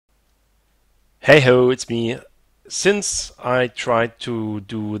Hey ho, it's me. Since I tried to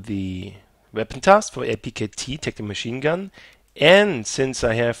do the weapon task for RPKT, take the machine gun, and since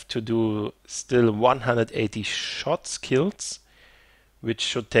I have to do still 180 shots kills, which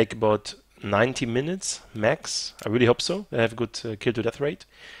should take about 90 minutes max, I really hope so, I have a good kill to death rate,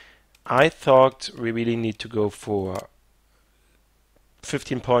 I thought we really need to go for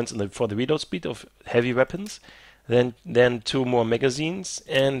 15 points for the reload speed of heavy weapons, then 2 more magazines,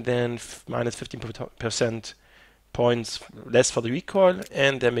 and then minus 15% points less for the recoil,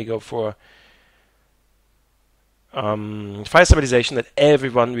 and then we go for fire stabilization that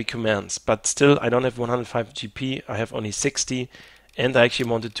everyone recommends. But still, I don't have 105 GP, I have only 60, and I actually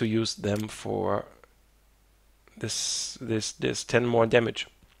wanted to use them for this 10 more damage.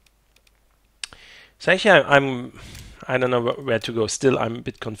 So actually, I don't know where to go. Still, I'm a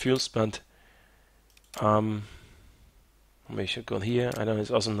bit confused, but maybe I should go here. I know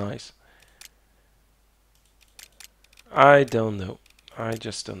it's also nice. I don't know. I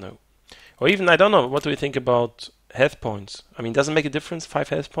just don't know. Or even, I don't know. What do you think about health points? I mean, does it make a difference? 5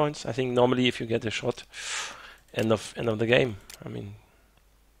 health points? I think normally if you get a shot, end of the game. I mean,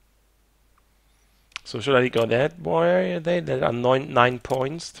 so should I go that? Why are they? There are 9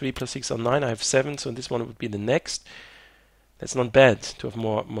 points. 3 plus 6 are 9. I have 7, so this one would be the next. That's not bad to have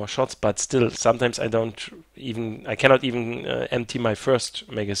more shots, but still, sometimes I cannot even empty my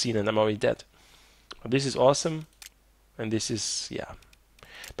first magazine and I'm already dead. But this is awesome, and this is, yeah.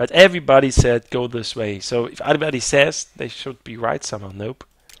 But everybody said go this way, so if everybody says, they should be right somehow. Nope.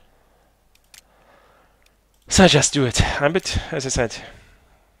 So I just do it. I'm a bit, as I said.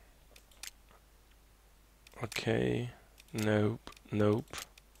 Okay. Nope. Nope.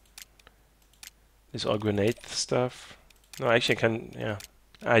 This all grenade stuff. No, actually I can, yeah.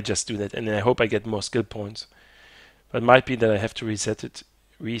 I just do that, and then I hope I get more skill points. But it might be that I have to reset it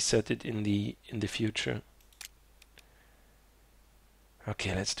in the future.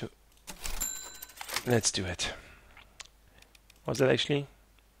 Okay, let's do it. Was that actually?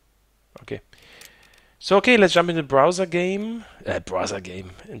 Okay. So okay, let's jump into the browser game.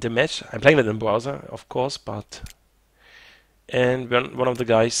 In the match. I'm playing it in browser, of course, but and one of the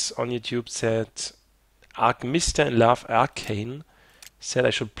guys on YouTube said Mr. in Love Arcane said I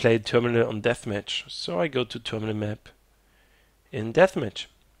should play Terminal on Deathmatch. So I go to Terminal map in Deathmatch.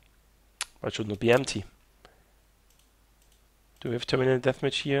 But it should not be empty. Do we have Terminal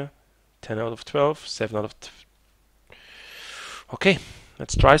Deathmatch here? 10 out of 12, 7 out of... Okay,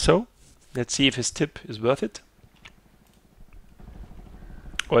 let's try so. Let's see if his tip is worth it.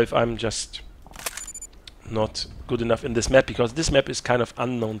 Or if I'm just not good enough in this map, because this map is kind of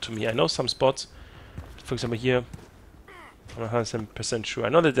unknown to me. I know some spots. For example here, I'm 100% sure. I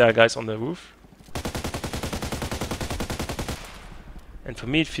know that there are guys on the roof. And for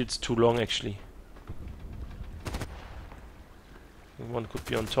me it feels too long actually. One could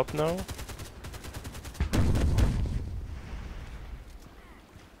be on top now.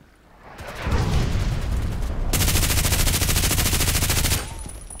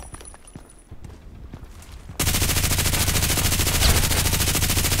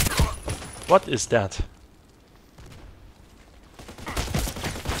 What is that?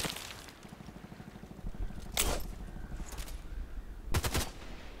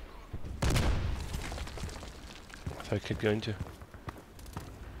 If I could go into.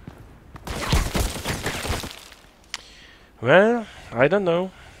 Well, I don't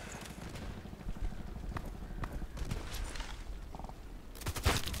know.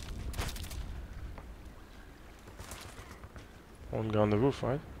 One guy on the roof,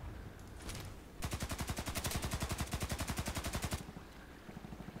 right?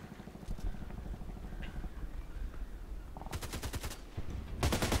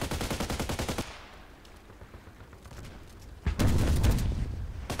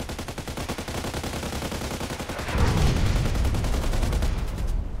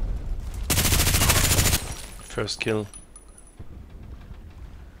 First kill.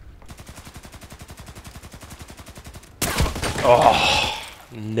 Oh,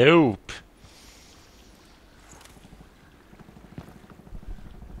 nope.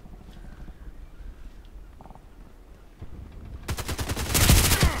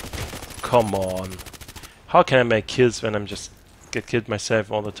 Come on. How can I make kills when I'm just get killed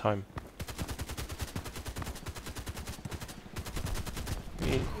myself all the time?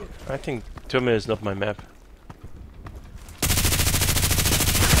 I think Terminal is not my map.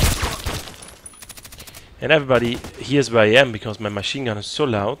 And everybody hears where I am because my machine gun is so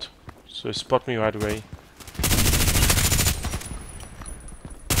loud, so they spot me right away.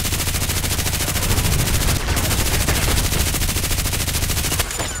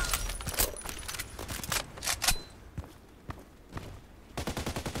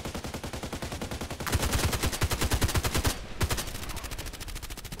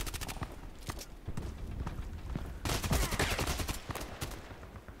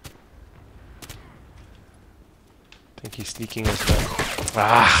 think he's sneaking as well.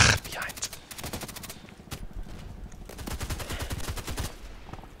 Ah, behind.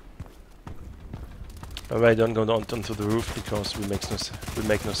 But I don't go down onto the roof because it will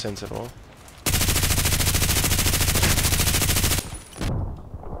make no sense at all.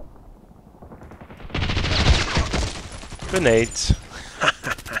 Grenades.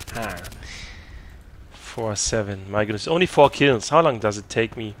 4-7. My goodness, only 4 kills. How long does it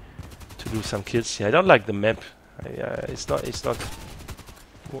take me to do some kills here? I don't like the map. It's not. It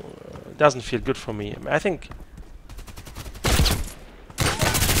doesn't feel good for me. I think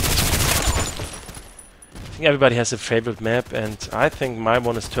everybody has a favorite map, and I think my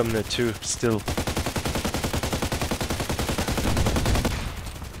one is Terminal 2 still.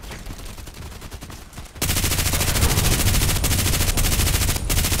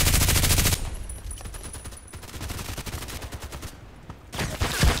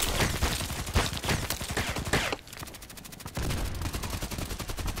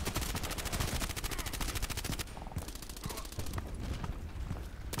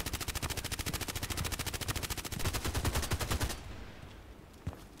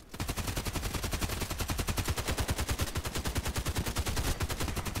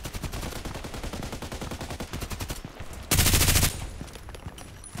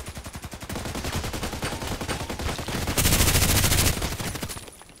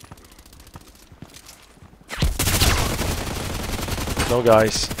 No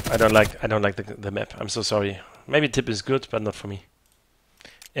guys, I don't like the map. I'm so sorry. Maybe tip is good, but not for me.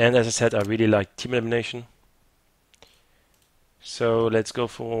 And as I said, I really like team elimination. So let's go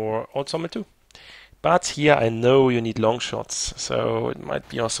for Autumn 2. But here I know you need long shots, so it might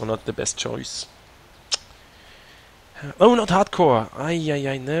be also not the best choice. Oh, not hardcore. I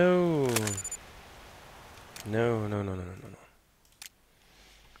no. No.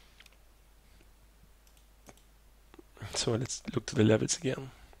 So let's look to the levels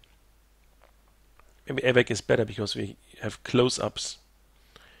again. Maybe Evac is better because we have close-ups.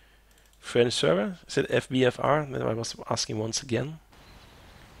 French server? Is it FBFR that I was asking once again?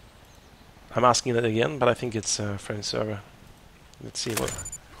 I'm asking that again, but I think it's a French server. Let's see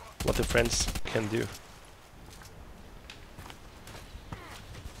what the French can do.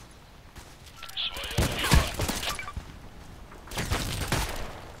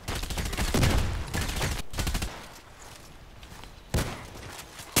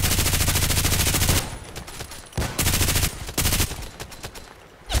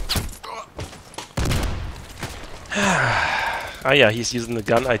 Ah yeah, he's using the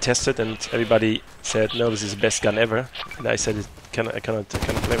gun I tested, and everybody said no, this is the best gun ever, and I said I cannot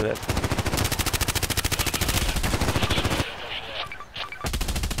play with that.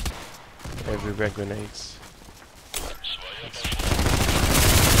 Everywhere grenades.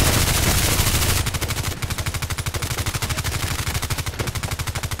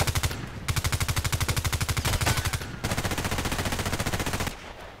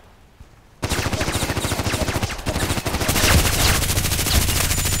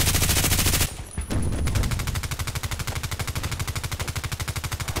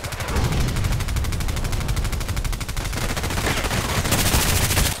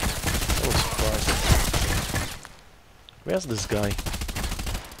 Where's this guy?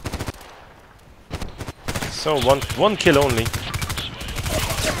 So one kill only.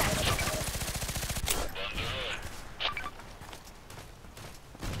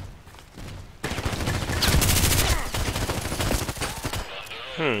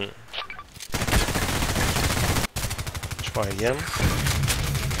 Try again.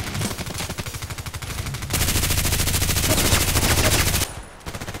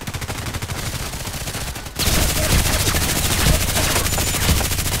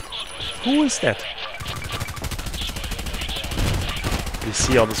 Who is that? You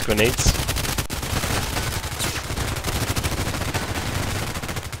see all these grenades?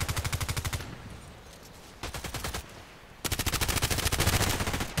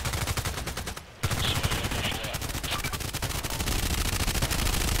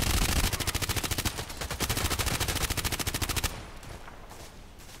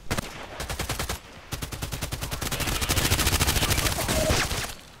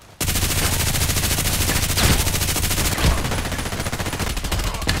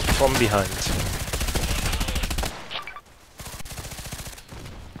 From behind.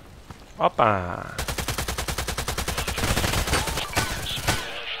 Oppa!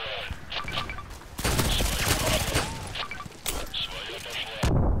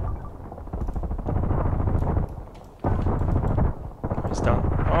 He's down.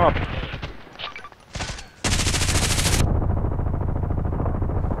 Up!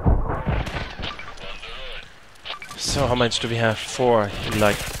 So how much do we have? 4 in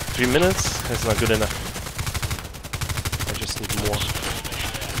like 3 minutes? That's not good enough. I just need more.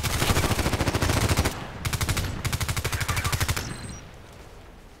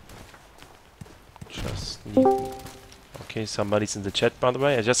 Just need... Okay, somebody's in the chat by the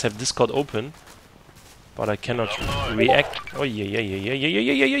way. I just have Discord open, but I cannot react. Oh yeah, yeah, yeah, yeah, yeah,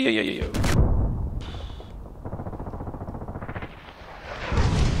 yeah, yeah, yeah, yeah, yeah, yeah.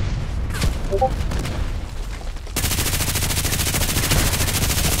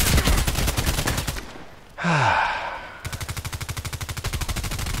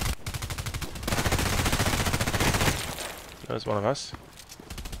 There's one of us.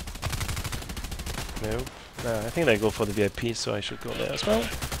 Nope. I think they go for the VIP, so I should go there as well.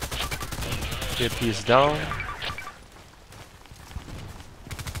 VIP is down.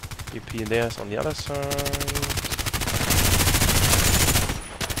 VIP there's on the other side.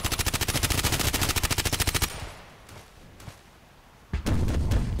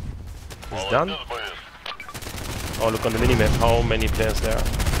 He's done. Oh, look on the minimap how many players there are.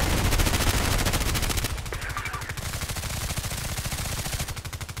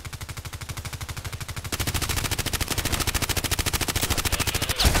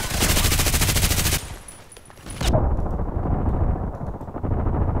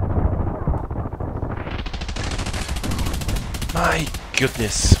 My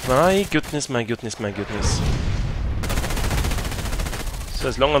goodness, my goodness, my goodness, my goodness. So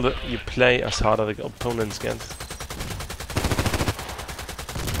as long as you play as hard as the opponents get.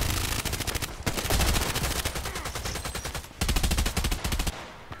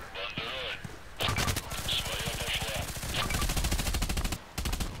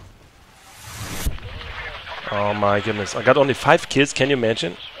 Oh my goodness, I got only 5 kills, can you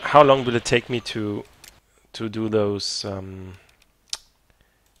imagine? How long will it take me to do those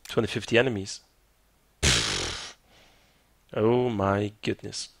 250 enemies? Oh my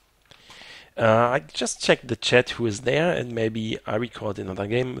goodness. I just checked the chat who is there, and maybe I record another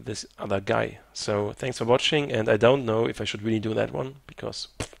game with this other guy. So thanks for watching, and I don't know if I should really do that one, because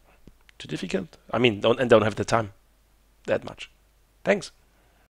too difficult. I mean, don't have the time that much. Thanks.